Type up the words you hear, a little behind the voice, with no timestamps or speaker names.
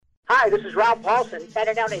Hi, this is Ralph Paulson,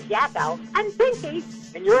 better known as Yakko, and Pinky,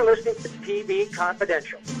 and you're listening to PB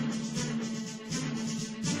Confidential.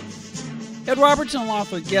 Ed Robertson, along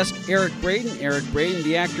with guest Eric Braeden. Eric Braeden,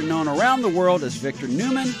 the actor known around the world as Victor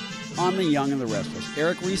Newman on The Young and the Restless.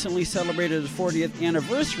 Eric recently celebrated his 40th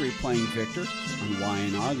anniversary playing Victor on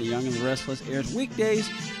YNR. The Young and the Restless airs weekdays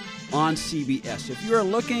on CBS. If you are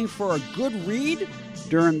looking for a good read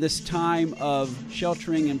during this time of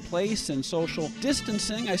sheltering in place and social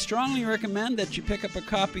distancing, I strongly recommend that you pick up a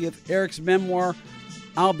copy of Eric's memoir,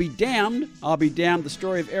 I'll Be Damned. I'll Be Damned, the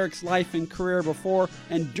story of Eric's life and career before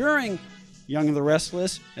and during Young and the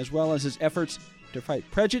Restless, as well as his efforts to fight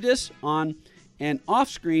prejudice on and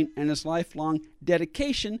off-screen and his lifelong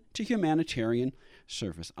dedication to humanitarian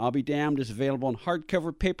service. I'll Be Damned is available in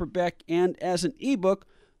hardcover, paperback, and as an ebook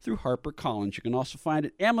through HarperCollins. You can also find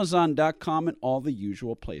it at Amazon.com and all the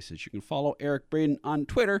usual places. You can follow Eric Braeden on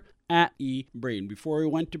Twitter at @eBraeden. Before we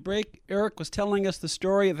went to break, Eric was telling us the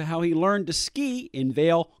story of how he learned to ski in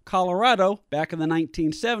Vail, Colorado back in the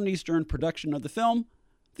 1970s during production of the film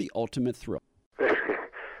The Ultimate Thrill.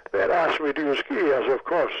 They'd asked me, do you ski? I said, of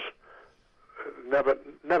course. Never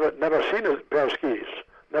seen a pair of skis.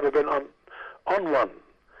 Never been on one.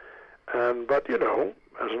 But you know,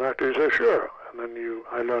 as an actor, you say sure, and then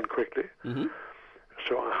I learned quickly. Mm-hmm.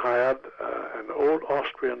 So I hired an old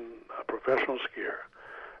Austrian professional skier,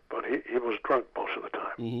 but he was drunk most of the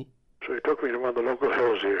time. Mm-hmm. So he took me to one of the local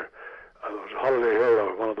hills here. There was Holiday Hill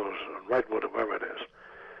or one of those, Wrightwood or wherever it is,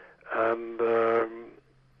 and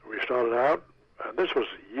we started out, and this was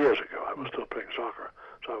years ago. I was still playing soccer,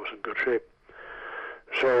 so I was in good shape.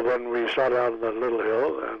 So then we started out on that little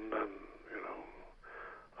hill, and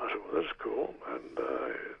I said, well, this is cool. And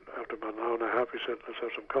after about an hour and a half, he said, let's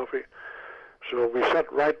have some coffee. So we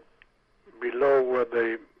sat right below where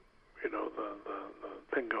the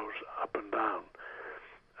thing goes up and down.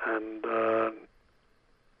 And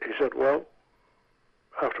he said, well,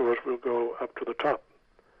 afterwards we'll go up to the top.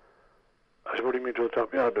 I said, what do you mean to the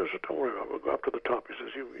top? Yeah, don't worry about it. We'll go up to the top. He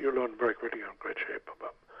says, you learn very quickly. You're in great shape.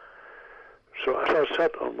 So as I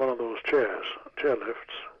sat on one of those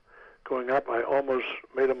chairlifts, going up, I almost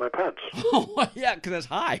made up my pants. Oh, yeah, because it's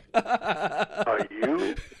high. Are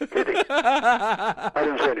you kidding? I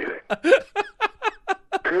didn't say anything.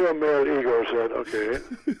 Pure male ego said, okay,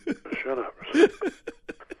 shut up.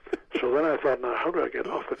 So then I thought, now, how do I get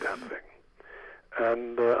off the damn thing?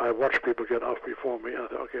 And I watched people get off before me, and I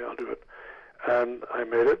thought, okay, I'll do it. And I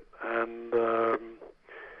made it, and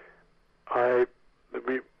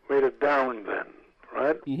we made it down then,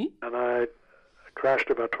 right? Mm-hmm. And I crashed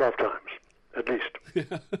about 12 times, at least.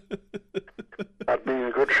 Not being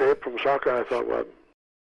in good shape from soccer, I thought, well.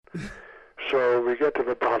 So we get to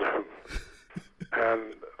the bottom,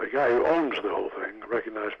 and the guy who owns the whole thing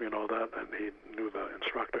recognized me and all that, and he knew the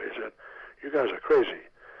instructor. He said, you guys are crazy.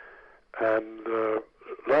 And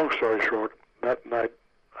long story short, that night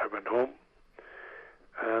I went home,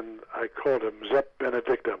 and I called him, Zep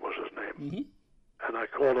Benedicta was his name. Mm-hmm. And I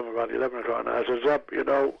called him about 11 o'clock, and I said, Zep,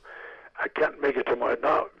 I can't make it tomorrow.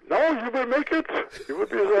 No, you will make it. You will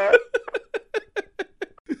be there.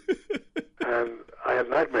 And I had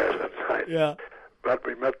nightmares that night. Yeah. But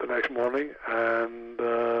we met the next morning, and,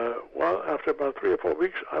 after about 3 or 4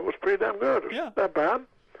 weeks, I was pretty damn good. It wasn't that bad.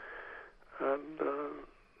 And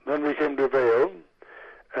then we came to Vail,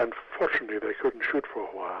 and fortunately they couldn't shoot for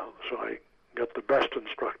a while, so I got the best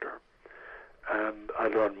instructor, and I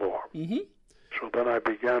learned more. Mm-hmm. So then I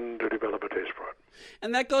began to develop a taste for it.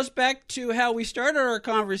 And that goes back to how we started our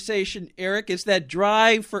conversation, Eric. It's that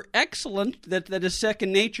drive for excellence that is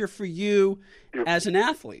second nature for you as an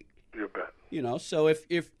athlete. You bet. So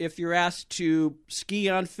if you're asked to ski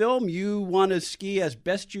on film, you want to ski as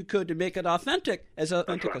best you could to make it authentic as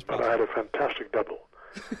possible. But I had a fantastic double,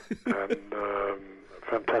 and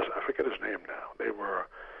fantastic. I forget his name now. They were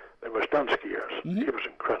stunt skiers. Mm-hmm. He was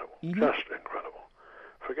incredible, just incredible.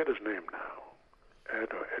 Forget his name now.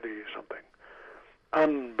 Ed or Eddie something.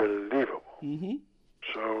 Unbelievable. Mm-hmm.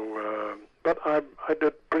 So, but I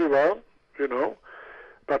did pretty well,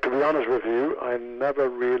 But to be honest with you, I never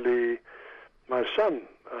really. My son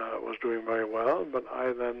was doing very well, but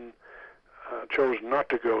I then chose not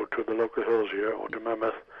to go to the local hills here or to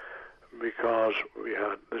Mammoth because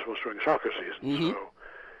this was during soccer season, mm-hmm. So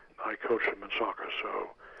I coached him in soccer.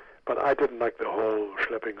 But I didn't like the whole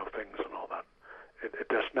schlepping of things and all that. It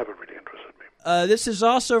just never really interested me. This is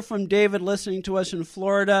also from David listening to us in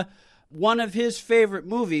Florida. One of his favorite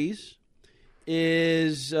movies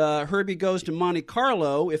is Herbie Goes to Monte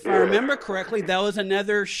Carlo. If I remember correctly, that was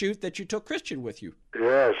another shoot that you took Christian with you.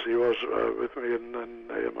 Yes, he was with me, and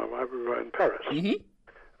my wife, we were in Paris. Mm-hmm.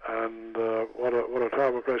 And what a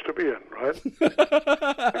terrible place to be in, right?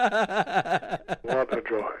 What a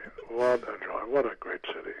joy. What a joy. What a great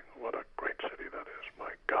city. What a great city that is. My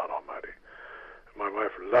God Almighty. My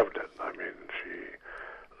wife loved it. I mean, she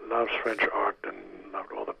loves French art and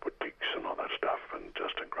loved all the boutiques and all that stuff, and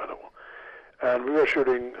just incredible. And we were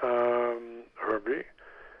shooting Herbie.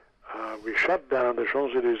 We shut down the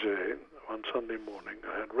Champs-Élysées one Sunday morning.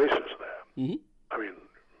 I had races there. Mm-hmm. I mean,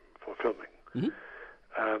 for filming. Mm-hmm.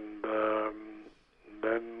 And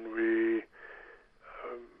then we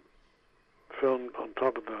filmed on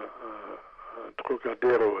top of the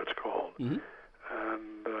Trocadero, it's called. Mm-hmm.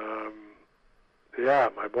 And yeah,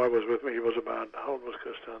 my boy was with me. He was about, how old was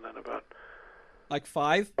Christian then? About like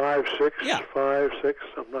 5? 5, 6, Yeah. 5, 6,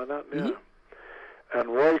 something like that. Yeah. Mm-hmm. And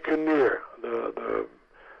Roy Kinnear, the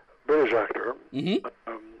British actor, Mm-hmm.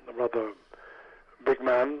 a rather big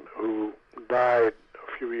man who died a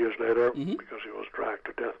few years later Mm-hmm. because he was dragged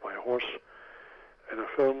to death by a horse in a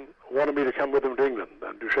film, wanted me to come with him to England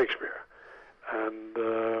and do Shakespeare. And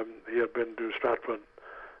he had been to Stratford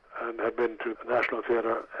and had been to the National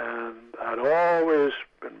Theatre, and I'd always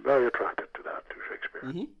been very attracted to that, to Shakespeare.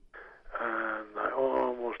 Mm-hmm. And I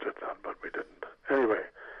almost did that, but we didn't. Anyway,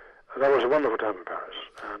 that was a wonderful time in Paris,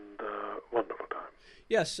 and wonderful time.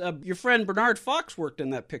 Yes, your friend Bernard Fox worked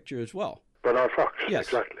in that picture as well. Bernard Fox, Yes.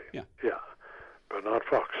 exactly. Yeah. Yeah. Bernard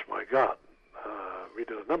Fox, my God. We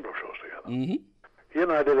did a number of shows together. Mm-hmm. He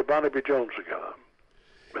and I did a Barnaby Jones together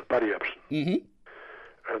with Buddy Epson. Mm-hmm.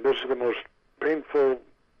 And this is the most painful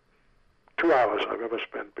 2 hours I've ever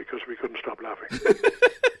spent because we couldn't stop laughing.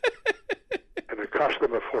 And it cost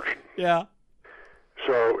them a fortune. Yeah.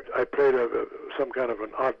 So I played some kind of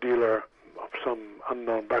an art dealer of some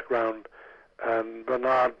unknown background, and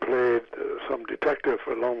Bernard played some detective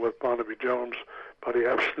along with Barnaby Jones, Buddy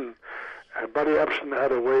Epson. And Buddy Epson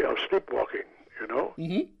had a way of sleepwalking, you know?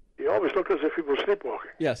 Mm-hmm. He always looked as if he was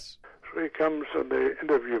sleepwalking. Yes. So he comes and they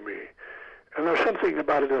interview me. And there's something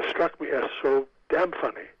about it that struck me as so damn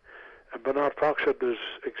funny. And Bernard Fox had this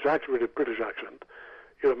exaggerated British accent.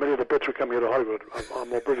 You know, many of the Brits who come here to Hollywood are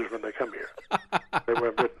more British when they come here. They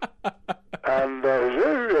weren't Britain. And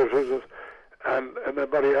and then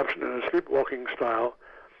Buddy Epson in a sleepwalking style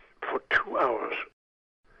for 2 hours.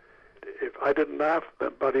 If I didn't laugh,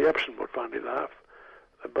 then Buddy Epson would finally laugh.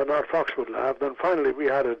 Then Bernard Fox would laugh. Then finally we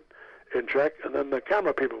had it in check, and then the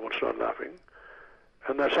camera people would start laughing.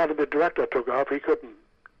 And then suddenly the director took off. He couldn't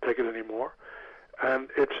take it anymore. And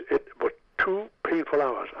it was 2 painful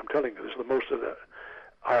hours. I'm telling you, this is the most that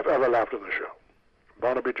I've ever laughed in the show.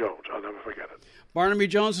 Barnaby Jones, I'll never forget it. Barnaby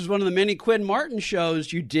Jones was one of the many Quinn Martin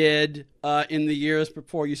shows you did in the years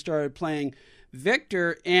before you started playing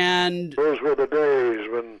Victor. And those were the days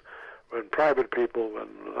when private people and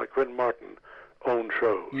like Quinn Martin owned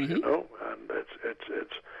shows, Mm-hmm. you know. And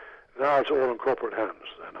it's now it's all in corporate hands,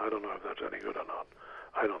 and I don't know if that's any good or not.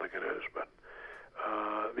 I don't think it is, but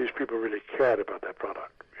these people really cared about their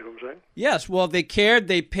product. You know what I'm saying? yes, well, they cared.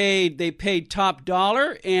 They paid top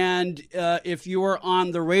dollar. And if you were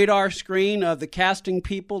on the radar screen of the casting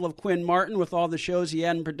people of Quinn Martin with all the shows he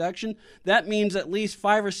had in production, that means at least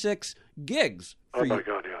 5 or 6 gigs for Oh you. my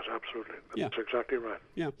God, yes, absolutely. Yeah. That's exactly right.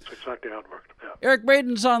 Yeah. That's exactly how it worked. Yeah. Eric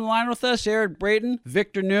Braeden's on the line with us. Eric Braeden,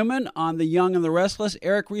 Victor Newman on The Young and the Restless.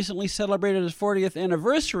 Eric recently celebrated his 40th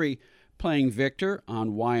anniversary playing Victor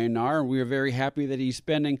on Y&R, and we are very happy that he's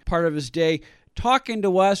spending part of his day talking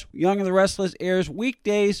to us. Young and the Restless airs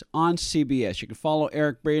weekdays on CBS. You can follow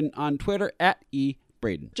Eric Braeden on Twitter at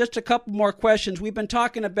 @eBraeden. Just a couple more questions. We've been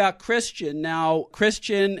talking about Christian. Now,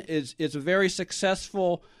 Christian is a very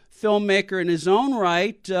successful filmmaker in his own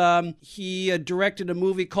right. He directed a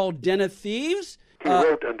movie called Den of Thieves. He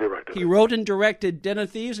wrote and directed He it. wrote and directed Den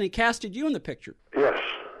of Thieves, and he casted you in the picture. Yes.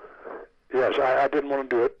 Yes, I didn't want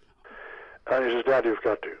to do it. And he says, Dad, you've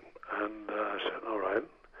got to. And I said, all right.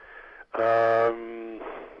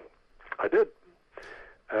 I did.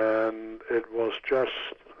 And it was just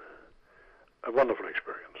a wonderful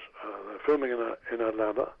experience. Filming in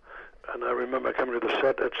Atlanta. And I remember coming to the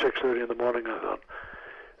set at 6:30 in the morning, I thought,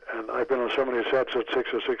 and I've been on so many sets at 6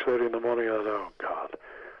 or 6:30 in the morning, I thought, oh, God.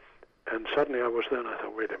 And suddenly I was there, and I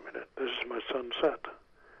thought, wait a minute, this is my son's set.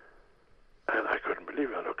 And I couldn't believe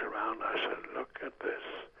it. I looked around, I said, look at this.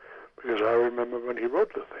 Because I remember when he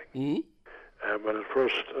wrote the thing, Mm-hmm. and when it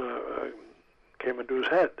first came into his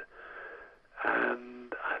head.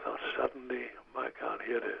 And I thought suddenly, my God,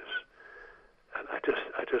 here it is. And I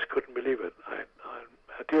just couldn't believe it. I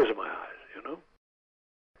had tears in my eyes, you know.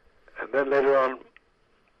 And then later on,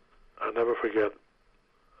 I'll never forget,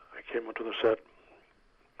 I came onto the set,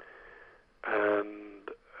 and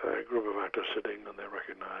a group of actors sitting, and they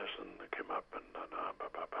recognized, and they came up,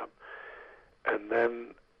 and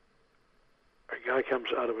then a guy comes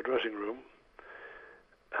out of a dressing room,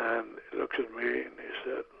 and he looks at me, and he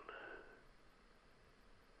said,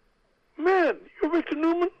 "Man, you're Victor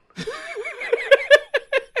Newman?"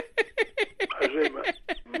 I said,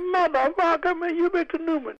 "Motherfucker, man, you're Victor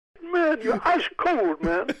Newman. Man, you're ice cold,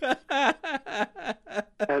 man."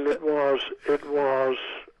 And it was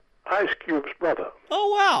Ice Cube's brother. Oh,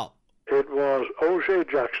 wow. It was O'Shea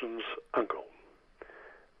Jackson's uncle.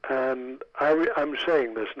 And I'm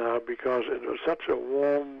saying this now because it was such a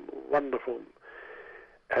warm, wonderful,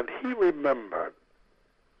 and he remembered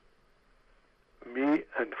me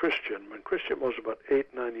and Christian. When Christian was about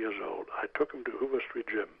 8, 9 years old, I took him to Hoover Street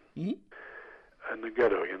Gym in the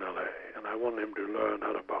ghetto in L.A., and I wanted him to learn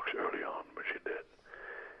how to box early on, which he did.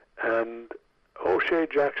 And O'Shea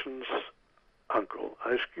Jackson's uncle,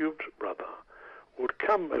 Ice Cube's brother, would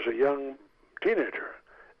come as a young teenager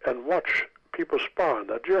and watch people spar in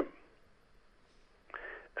that gym.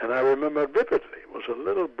 And I remember vividly, it was a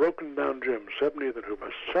little broken down gym, 70th and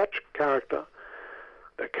Hoover, such character.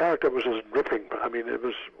 The character was as dripping. I mean, it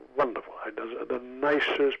was wonderful. The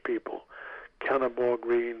nicest people, Cannonball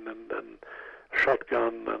Green and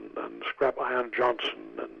Shotgun and Scrap Iron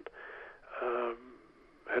Johnson and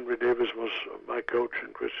Henry Davis was my coach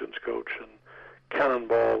and Christian's coach, and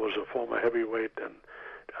Cannonball was a former heavyweight, and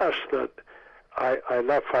just that I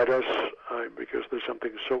love fighters because there's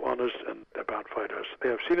something so honest and about fighters. They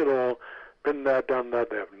have seen it all, been there, done that.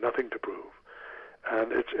 They have nothing to prove,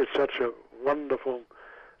 and it's such a wonderful.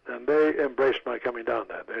 And they embraced my coming down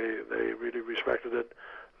there. They really respected it,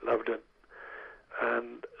 loved it,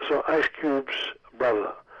 and so Ice Cube's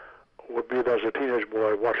brother would be there as a teenage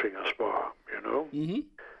boy watching a spar, you know. Mm-hmm.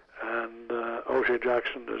 And O'Shea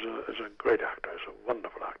Jackson is a great actor. He's a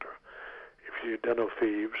wonderful actor. If you see Den of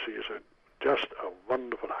Thieves, he is just a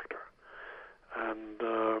wonderful actor, and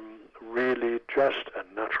really just a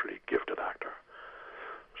naturally gifted actor.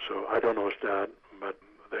 So I don't know his dad, but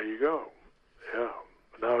there you go. Yeah.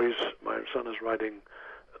 Now my son is writing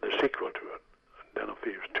the sequel to it, Den of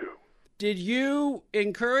Thieves 2. Did you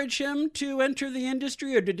encourage him to enter the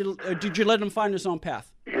industry, or did you let him find his own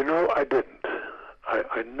path? You know, I didn't.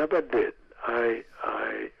 I never did.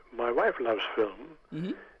 My wife loves film,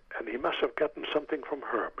 and he must have gotten something from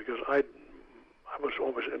her, because I was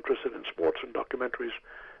always interested in sports and documentaries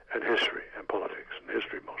and history and politics, and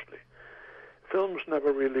history mostly. Films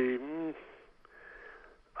never really...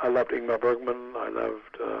 I loved Ingmar Bergman, I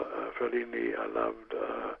loved Fellini, I loved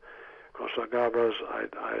Costa Gavras,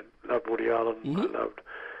 I loved Woody Allen, I loved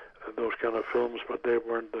those kind of films, but they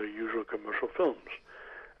weren't the usual commercial films.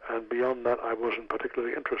 And beyond that, I wasn't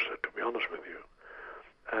particularly interested, to be honest with you.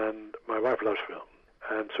 And my wife loves film,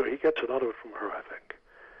 and so he gets a lot of it from her, I think.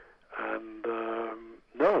 And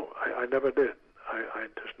no, I never did. I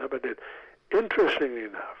just never did. Interestingly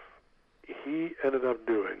enough, he ended up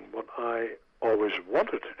doing what I always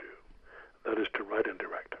wanted to do, that is to write and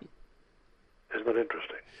direct. Isn't that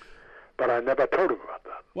interesting? But I never told him about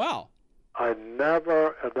that. Wow. I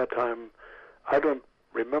never, at that time, I don't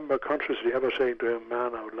remember consciously ever saying to him,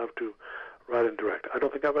 "Man, I would love to write and direct." I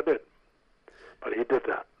don't think I ever did. But he did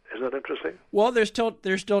that. Isn't that interesting? Well, there's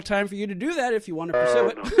still time for you to do that if you want to pursue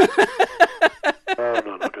it. No,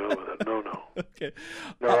 to hell with it. No. Okay.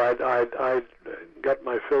 No, I got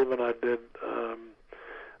my film and I did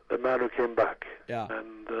The Man Who Came Back. Yeah.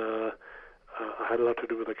 And I had a lot to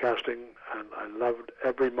do with the casting, and I loved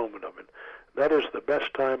every moment of it. That is the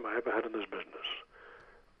best time I ever had in this business,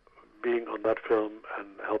 being on that film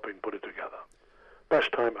and helping put it together.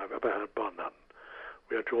 Best time I've ever had, bar none.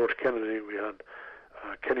 We had George Kennedy, we had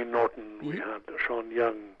Kenny Norton, we had Sean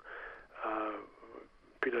Young,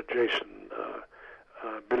 Peter Jason,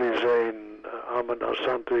 Billy Zane, Armand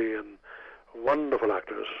Asante, and wonderful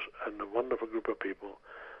actors and a wonderful group of people.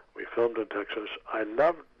 We filmed in Texas. I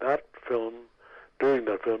loved that film, doing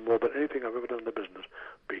that film, more than anything I've ever done in the business,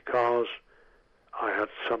 because I had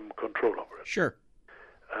some control over it. Sure.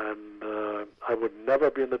 And I would never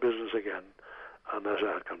be in the business again unless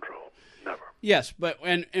I had control. Never. Yes, but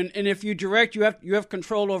and if you direct, you have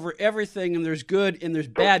control over everything, and there's good and there's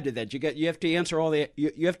bad to that. You have to answer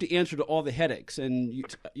you have to answer to all the headaches, and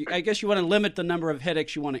I guess you want to limit the number of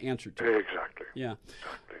headaches you want to answer to. Exactly. Yeah.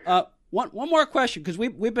 Exactly. One more question, because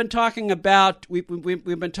we've been talking about we've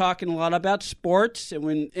been talking a lot about sports,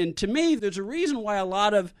 and to me, there's a reason why a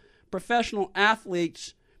lot of professional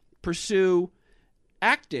athletes pursue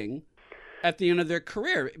acting at the end of their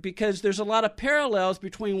career, because there's a lot of parallels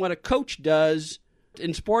between what a coach does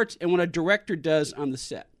in sports and what a director does on the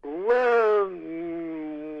set. Well,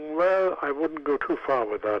 Well, I wouldn't go too far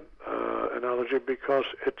with that analogy because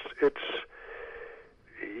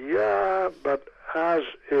but as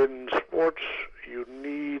in sports, you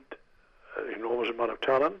need an enormous amount of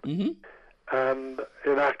talent. Mm-hmm. And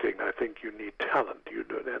in acting, I think you need talent.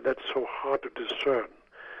 And that's so hard to discern.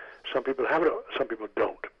 Some people have it, some people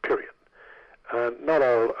don't, period. And not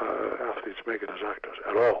all athletes make it as actors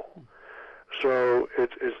at all. So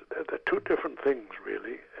they're two different things,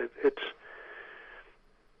 really.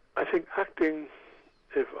 I think acting,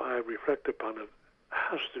 if I reflect upon it,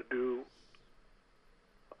 has to do,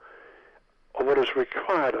 or what is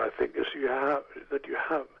required, I think, is that you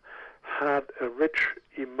have had a rich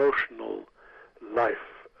emotional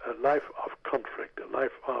life, a life of conflict, a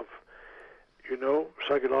life of,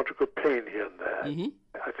 psychological pain here and there. Mm-hmm.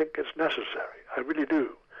 I think it's necessary, I really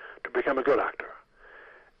do, to become a good actor.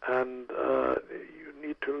 And you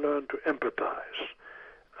need to learn to empathize.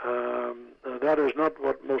 That is not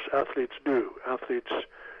what most athletes do. Athletes,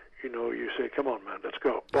 you say, come on, man, let's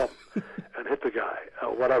go, boom, and hit the guy,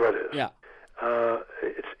 whatever it is. Yeah.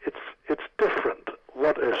 It's different.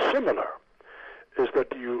 What is similar is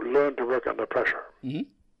that you learn to work under pressure. Mm-hmm.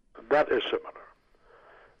 That is similar.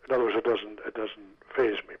 In other words, it doesn't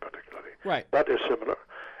faze me particularly. Right. That is similar.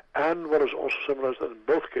 And what is also similar is that in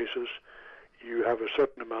both cases, you have a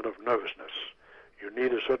certain amount of nervousness. You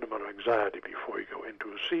need a certain amount of anxiety before you go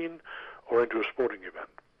into a scene or into a sporting event.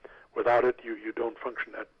 Without it, you don't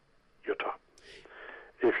function at your top.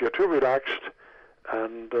 If you're too relaxed,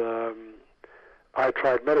 and I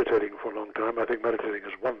tried meditating for a long time. I think meditating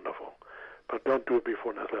is wonderful. But don't do it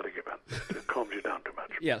before an athletic event. It calms you down too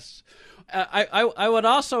much. Yes. I would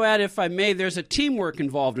also add, if I may, there's a teamwork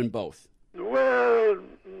involved in both. Well,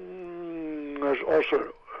 there's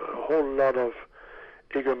also a whole lot of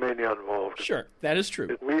egomania involved. Sure, that is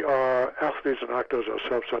true. We are, athletes and actors are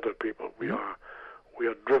self-centered people. We are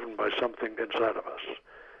driven by something inside of us.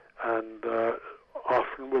 And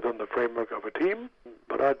often within the framework of a team,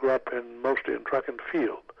 but I grew up mostly in track and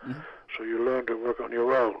field. Mm-hmm. So you learn to work on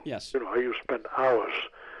your own. Yes. I used to spend hours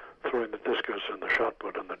throwing the discus and the shot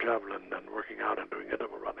put and the javelin and working out and doing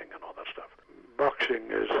interval running and all that stuff.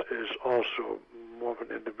 Boxing is also more of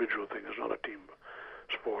an individual thing. It's not a team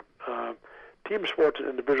sport. Team sports and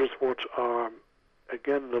individual sports are,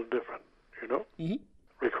 again, a little different, Mm-hmm.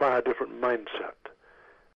 Require a different mindset.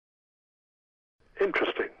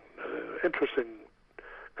 Interesting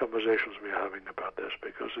conversations we're having about this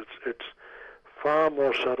because it's far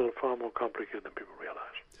more subtle, far more complicated than people realize.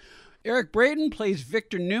 Eric Braeden plays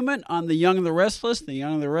Victor Newman on The Young and the Restless. The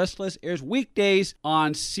Young and the Restless airs weekdays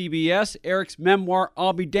on CBS. Eric's memoir,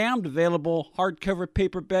 I'll Be Damned, available hardcover,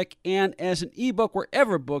 paperback, and as an ebook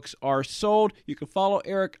wherever books are sold. You can follow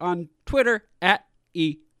Eric on Twitter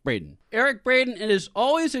 @eBraeden. Eric Braeden, it is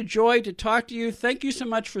always a joy to talk to you. Thank you so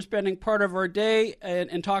much for spending part of our day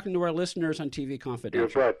and talking to our listeners on TV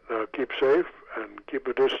Confidential. You're right. Keep safe and keep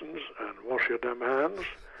a distance and wash your damn hands.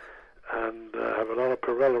 And have a lot of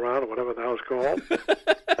Perel around, or whatever the hell's called.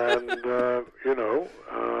 And,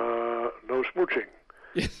 no smooching.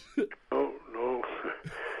 No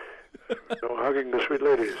hugging the sweet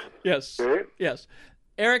ladies. Yes. Okay? Yes.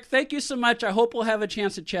 Eric, thank you so much. I hope we'll have a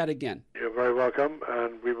chance to chat again. You're very welcome,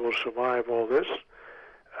 and we will survive all this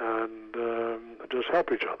and just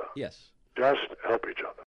help each other. Yes. Just help each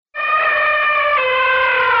other.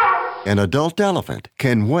 An adult elephant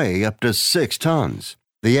can weigh up to 6 tons.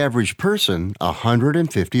 The average person,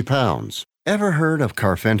 150 pounds. Ever heard of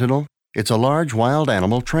carfentanil? It's a large wild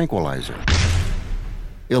animal tranquilizer.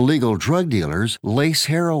 Illegal drug dealers lace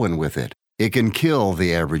heroin with it. It can kill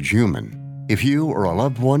the average human. If you or a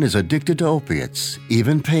loved one is addicted to opiates,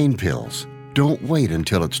 even pain pills, don't wait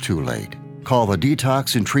until it's too late. Call the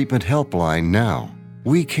Detox and Treatment Helpline now.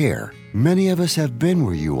 We care. Many of us have been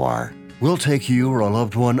where you are. We'll take you or a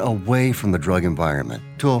loved one away from the drug environment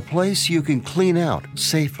to a place you can clean out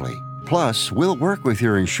safely. Plus, we'll work with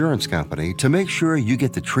your insurance company to make sure you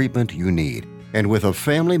get the treatment you need. And with a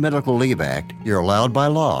Family Medical Leave Act, you're allowed by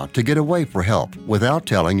law to get away for help without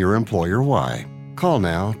telling your employer why. Call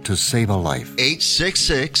now to save a life.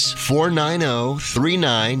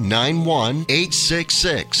 866-490-3991.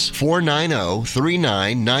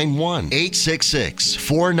 866-490-3991.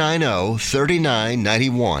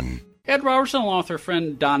 866-490-3991. Ed Robertson, along with her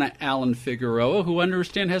friend Donna Allen Figueroa, who I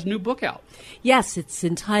understand has a new book out. Yes, it's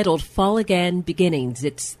entitled Fall Again Beginnings.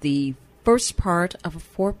 It's the first part of a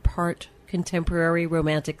 4-part contemporary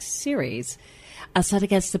romantic series set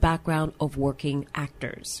against the background of working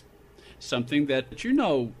actors. Something that you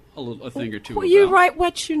know a thing or two well, about. You write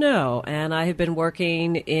what you know, and I have been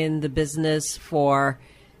working in the business for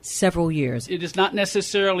several years. It is not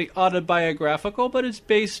necessarily autobiographical, but it's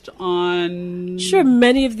based on... Sure,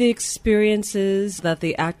 many of the experiences that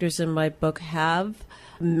the actors in my book have,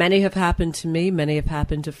 many have happened to me, many have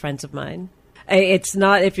happened to friends of mine. It's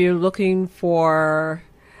not, if you're looking for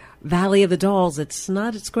Valley of the Dolls, it's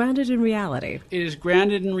not, it's grounded in reality. It is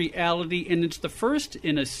grounded in reality, and it's the first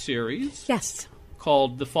in a series. Yes.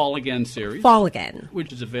 Called the Fall Again series. Fall Again.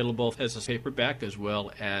 Which is available as a paperback as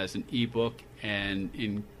well as an ebook and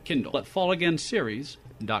in Kindle at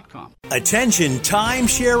fallagainseries.com. Attention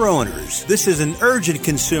timeshare owners. This is an urgent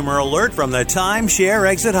consumer alert from the Timeshare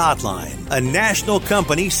Exit Hotline, a national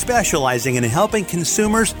company specializing in helping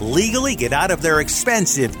consumers legally get out of their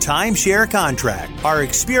expensive timeshare contract. Our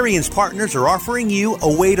experienced partners are offering you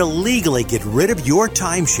a way to legally get rid of your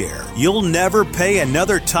timeshare. You'll never pay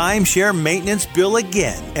another timeshare maintenance bill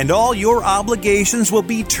again, and all your obligations will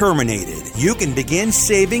be terminated. You can begin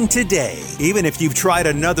saving today. Even if you've tried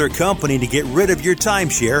another company to get rid of your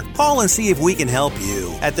timeshare, call and see if we can help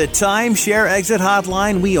you. At the Timeshare Exit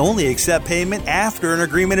Hotline, we only accept payment after an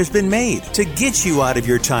agreement has been made. To get you out of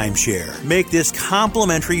your timeshare, make this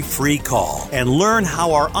complimentary free call and learn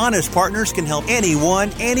how our honest partners can help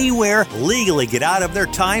anyone, anywhere, legally get out of their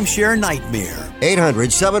timeshare nightmare.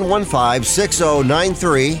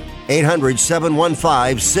 800-715-6093.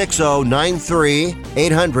 800-715-6093.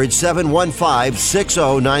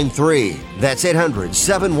 800-715-6093. That's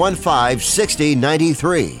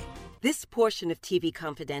 800-715-6093. This portion of TV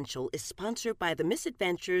Confidential is sponsored by The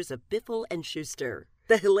Misadventures of Biffle and Schuster,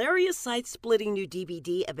 the hilarious side-splitting new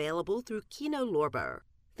DVD available through Kino Lorber.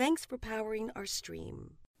 Thanks for powering our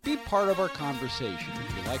stream. Be part of our conversation.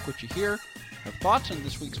 If you like what you hear, have thoughts on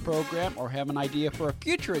this week's program, or have an idea for a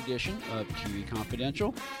future edition of TV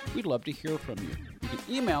Confidential, we'd love to hear from you. You can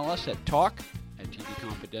email us at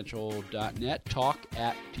talk@tvconfidential.net,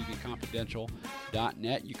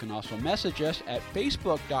 talk@tvconfidential.net. You can also message us at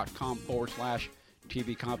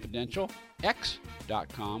facebook.com/tvconfidential,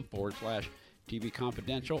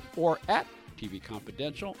 x.com/tvconfidential, or at TV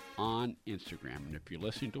Confidential on Instagram. And if you're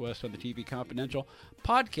listening to us on the TV Confidential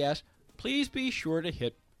podcast, please be sure to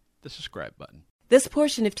hit the subscribe button. This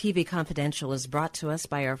portion of TV Confidential is brought to us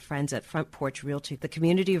by our friends at Front Porch Realty, the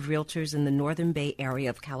community of realtors in the Northern Bay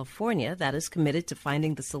area of California that is committed to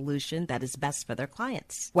finding the solution that is best for their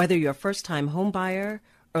clients. Whether you're a first-time home buyer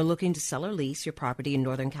or looking to sell or lease your property in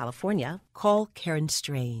Northern California, call Karen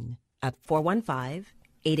Strain at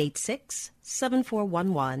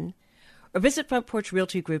 415-886-7411 or visit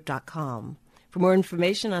frontporchrealtygroup.com for more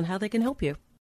information on how they can help you.